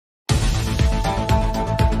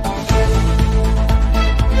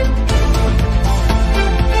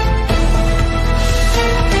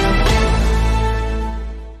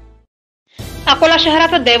अकोला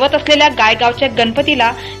शहराचं दैवत असलेल्या गायगावच्या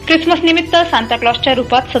गणपतीला ख्रिसमस निमित्त सांता क्लॉसच्या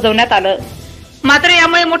रूपात सजवण्यात आलं। मात्र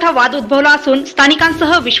यामुळे मोठा वाद उद्भवला असून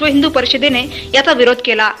स्थानिकांसह विश्व हिंदू परिषदेने याचा विरोध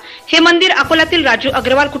केला। हे मंदिर अकोल्यातील राजू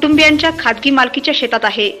अग्रवाल कुटुंबियांच्या खाजगी मालकीच्या शेतात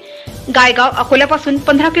आहे। गायगाव अकोल्यापासून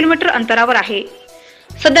 15 किलोमीटर अंतरावर आहे।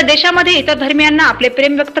 सध्या देशामध्ये इतर धर्मियांना आपले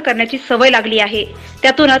प्रेम व्यक्त करण्याची सवय लागली आहे।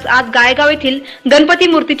 त्यातूनच आज गायगाव येथील गणपती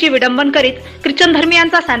मूर्तीचे विडंबन करीत ख्रिश्चन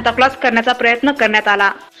धर्मियांचा सांता क्लॉज करण्याचा प्रयत्न करण्यात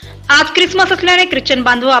आला। आज ख्रिसमस असल्याने ख्रिश्चन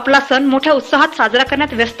बांधव आपला सण मोठ्या उत्साहात साजरा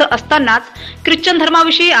करण्यात व्यस्त असतानाच ख्रिश्चन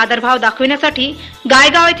धर्माविषयी आदरभाव दाखविण्यासाठी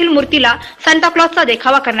गायगाव येथील मूर्तीला सांता क्लॉजचा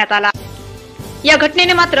देखावा करण्यात आला। या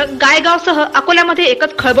घटनेने मात्र गायगावसह अकोल्यामध्ये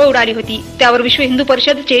एकच खळबळ उडाली होती। त्यावर विश्व हिंदू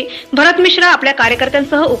परिषदेचे भरत मिश्रा आपल्या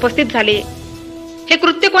कार्यकर्त्यांसह उपस्थित झाले। हे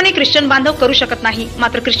कृत्य कोणी ख्रिश्चन बांधव करू शकत नाही।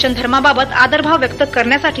 मात्र ख्रिश्चन धर्माबाबत आदरभाव व्यक्त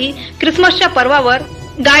करण्यासाठी ख्रिसमसच्या पर्वावर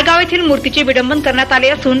गायगाव येथील मूर्तीचे विडंबन करण्यात आले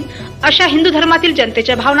असून अशा हिंदू धर्मातील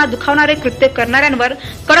जनतेच्या भावना दुखावणारे कृत्य करणाऱ्यांवर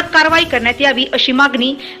कडक कारवाई करण्यात यावी अशी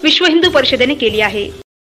मागणी विश्व हिंदू परिषदेने केली आहे।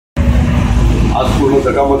 आज पूर्ण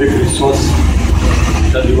जगामध्ये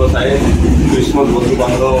ख्रिसमसचा दिवस आहे। ख्रिसमस बंधू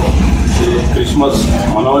बांधव ख्रिसमस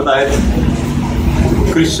मनवत आहेत।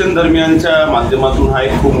 ख्रिश्चन धर्मियांच्या माध्यमातून हा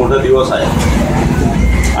एक खूप मोठा दिवस आहे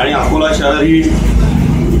आणि अकोला शहर ही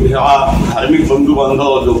हा धार्मिक बंधू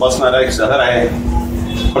बांधव जोपासणारा एक शहर आहे।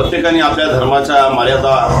 प्रत्येकाने आपल्या धर्माच्या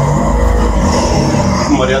मर्यादा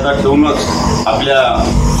ठेवूनच आपल्या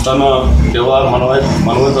सण त्योहार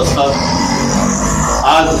मनवत असतात।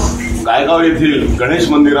 आज गायगाव येथील गणेश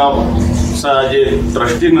मंदिराचा जे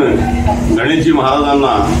ट्रस्टीनं गणेशजी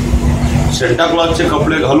महाराजांना सेंटा क्लॉजचे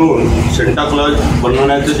कपडे घालून सेंटा क्लॉज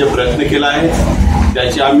बनवण्याचा जे प्रयत्न केला आहे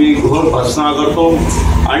त्याची आम्ही घोर भर्त्सना करतो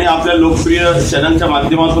आणि आपल्या लोकप्रिय चॅनलच्या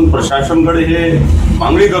माध्यमातून प्रशासनाकडे हे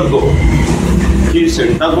मागणी करतो की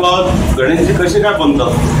सेंटा क्लॉज गणेशजी कसे काय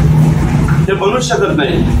बनतात, हे बनूच शकत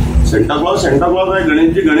नाही। सेंटा क्लॉज आहे,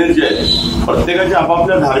 गणेशजी आहे। प्रत्येकाच्या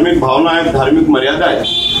आपापल्या धार्मिक भावना आहेत, धार्मिक मर्यादा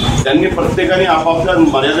आहेत। त्यांनी प्रत्येकाने आपापल्या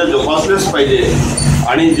मर्यादा जोपासल्याच पाहिजे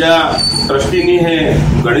आणि ज्या ट्रस्टीनी हे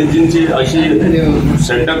गणेशजींची अशी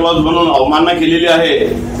सेंटा क्लॉज बनवून अवमानना केलेली आहे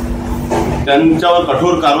त्यांच्यावर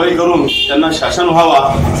कठोर कारवाई करून त्यांना शासन व्हावा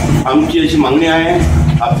आमची अशी मागणी आहे।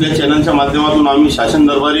 आपल्या चॅनलच्या माध्यमातून आम्ही शासन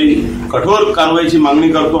दरबारी कठोर कारवाईची मागणी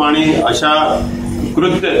करतो आणि अशा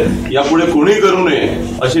कृत्य यापुढे कोणी करू नये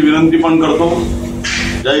अशी विनंती पण करतो।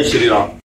 जय श्रीराम।